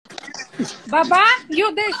Baba,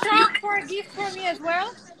 you they shop for a gift for me as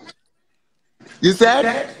well? You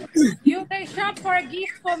said? You they shop for a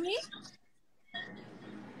gift for me?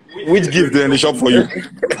 Which gift then they shop for you?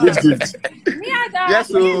 Which gift? Me, Yes,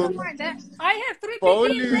 so don't mind that. I have 3 for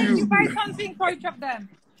Peking. only Let me you. buy something for each of them.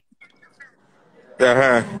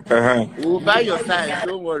 We'll buy your size,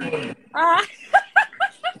 don't worry. I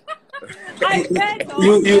bet.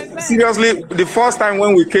 You seriously, the first time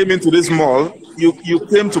when we came into this mall, you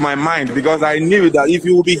came to my mind because I knew that if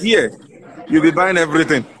you will be here, you'll be buying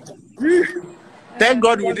everything. Thank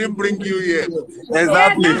God we didn't bring you here.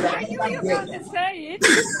 Exactly. Yes, I knew you were going to say it.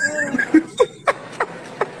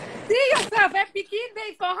 See yourself, Peking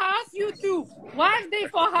day for house, you too. Wife day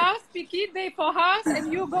for house, Peking day for house,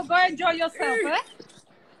 and you go enjoy yourself, eh?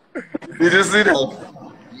 Did you see that?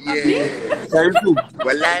 Yeah.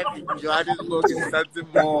 Well, life in Johannesburg is something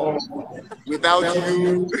more without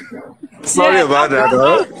you. Sorry about that.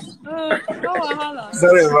 No wahala.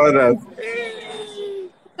 Sorry about that.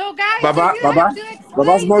 So guys, Baba,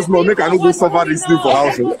 small, make I no go suffer this thing for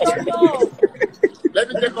house. Let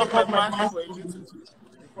me take off my mask for you.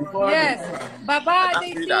 Yes, Baba,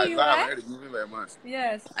 they see you, I'm removing my mask.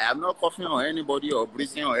 Yes. I am not coughing on anybody or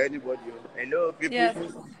breathing on anybody. Hello, people. Yes.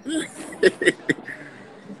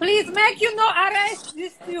 Please make you no arrest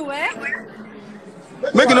this too, eh?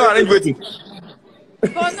 Make you no arrange waiting.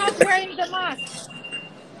 For not wearing the mask.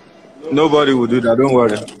 Nobody will do that, don't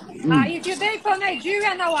worry. If you're there for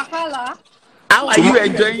Nigeria now, wahala. How are you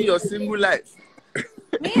enjoying your single life?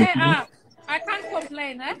 Me, I can't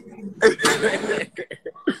complain, eh?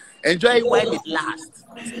 Enjoy it while it lasts.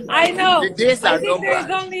 I know. The days are numbered. There is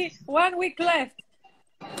only 1 week left.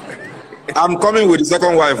 I'm coming with the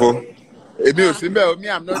second wife, oh. Me,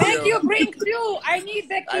 I'm not. Make you bring 2. I need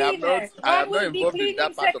the cleaner. One will be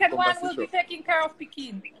cleaning, second one will be taking care of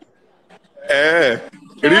Peking. So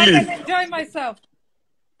really? I can enjoy myself.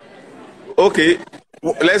 Okay,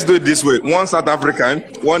 let's do it this way. 1 South African,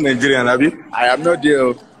 1 Nigerian, Abi. I am not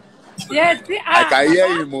there. Yes, I can hear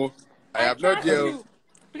you more. I am not there.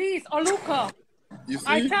 Please, Oluka. You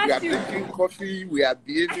see, we are drinking coffee, we are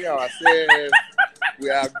behaving ourselves, we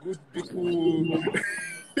are good people.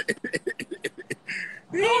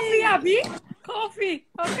 Coffee, Abi? Coffee.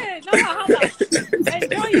 Okay, no wahala.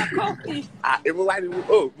 Enjoy your coffee. Abi.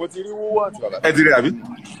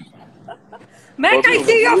 Make I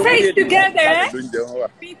see your face together, eh?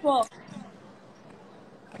 People.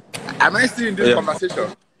 Am I still in this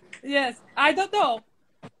conversation? Yes, I don't know.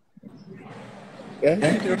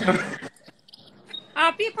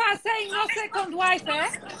 People are saying no second wife, eh?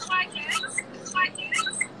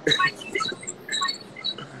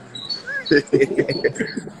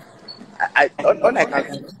 All I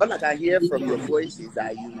can hear from your voice is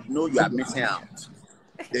that you know you are missing out.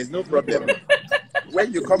 There's no problem.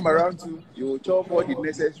 When you come around you will talk all the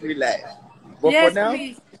necessary lies. But for now,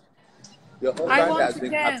 please. Your husband has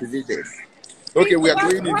been activated. Okay, People, we are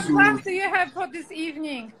going into... What plans do you have for this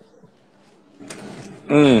evening?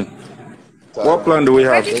 What plan do we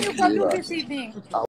have? Where did you go to this evening?